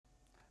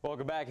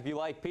Welcome back. If you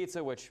like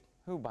pizza, which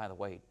who, by the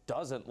way,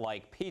 doesn't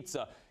like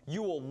pizza,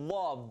 you will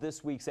love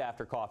this week's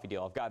After Coffee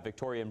deal. I've got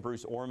Victoria and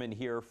Bruce Orman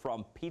here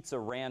from Pizza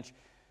Ranch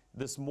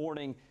this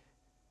morning.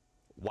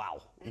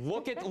 Wow,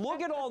 look at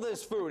all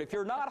this food. If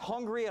you're not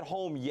hungry at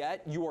home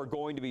yet, you are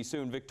going to be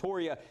soon.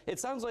 Victoria, it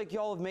sounds like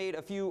y'all have made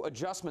a few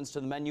adjustments to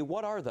the menu.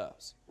 What are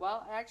those?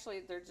 Well, actually,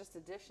 they're just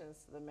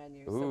additions to the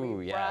menu. Ooh, so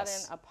we brought in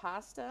yes. a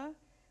pasta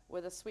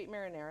with a sweet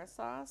marinara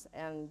sauce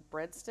and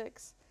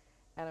breadsticks,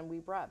 and we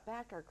brought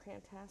back our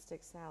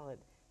crantastic salad.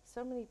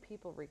 So many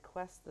people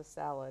request the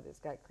salad. It's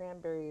got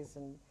cranberries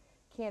and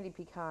candy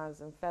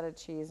pecans and feta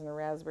cheese and a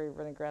raspberry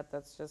vinaigrette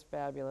that's just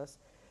fabulous.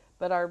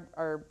 But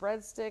our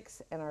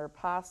breadsticks and our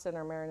pasta and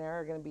our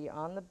marinara are going to be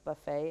on the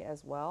buffet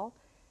as well,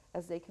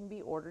 as they can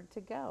be ordered to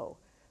go.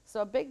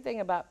 So a big thing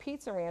about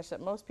Pizza Ranch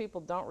that most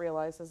people don't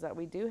realize is that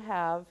we do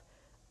have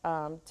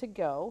to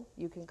go.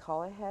 You can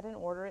call ahead and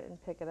order it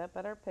and pick it up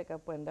at our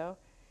pickup window.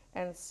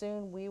 And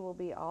soon we will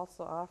be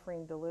also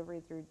offering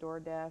delivery through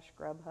DoorDash,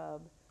 Grubhub.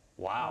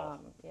 Wow.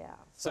 Yeah.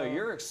 So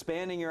you're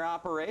expanding your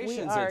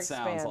operations, it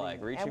sounds like,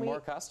 reaching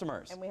more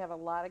customers. And we have a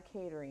lot of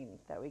catering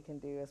that we can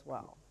do as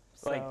well.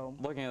 Like,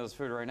 looking at this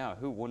food right now,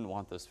 who wouldn't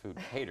want this food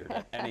catered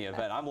at any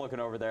event? I'm looking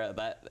over there.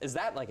 Is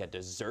that like a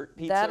dessert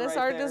pizza? That is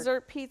our there?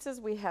 dessert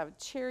pizzas. We have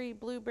cherry,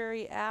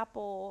 blueberry,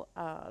 apple.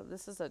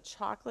 This is a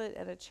chocolate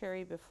and a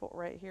cherry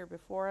right here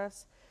before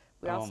us.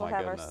 We also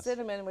have our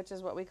cinnamon, which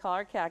is what we call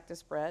our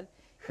cactus bread,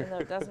 even though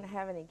it doesn't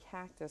have any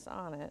cactus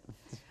on it.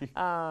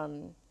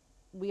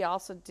 We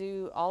also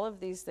do all of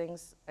these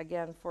things,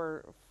 again,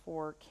 for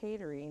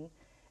catering.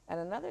 And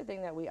another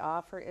thing that we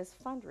offer is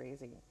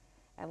fundraising.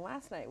 And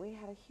last night we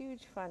had a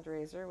huge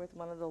fundraiser with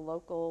one of the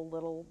local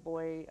little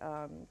boy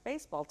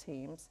baseball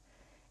teams.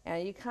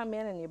 And you come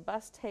in and you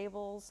bus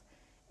tables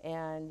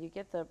and you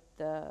get the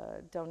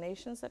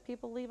donations that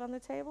people leave on the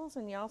tables,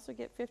 and you also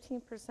get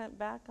 15%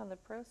 back on the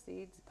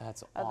proceeds.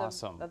 That's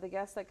awesome. Of the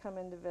guests that come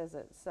in to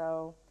visit.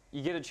 So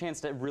you get a chance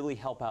to really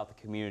help out the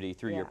community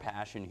through your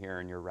passion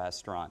here in your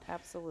restaurant.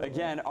 Absolutely.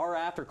 Again, our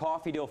After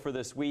Coffee deal for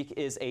this week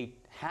is a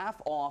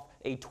half off,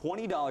 a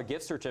 $20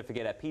 gift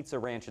certificate at Pizza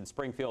Ranch in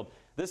Springfield.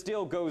 This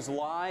deal goes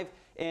live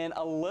in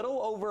a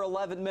little over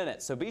 11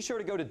 minutes, so be sure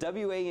to go to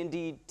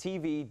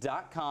WANDTV.com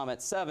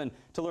at 7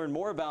 to learn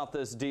more about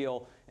this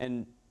deal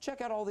and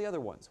check out all the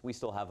other ones we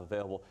still have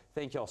available.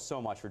 Thank you all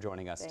so much for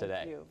joining us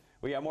today. Thank you.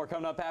 We got more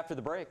coming up after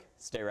the break.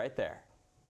 Stay right there.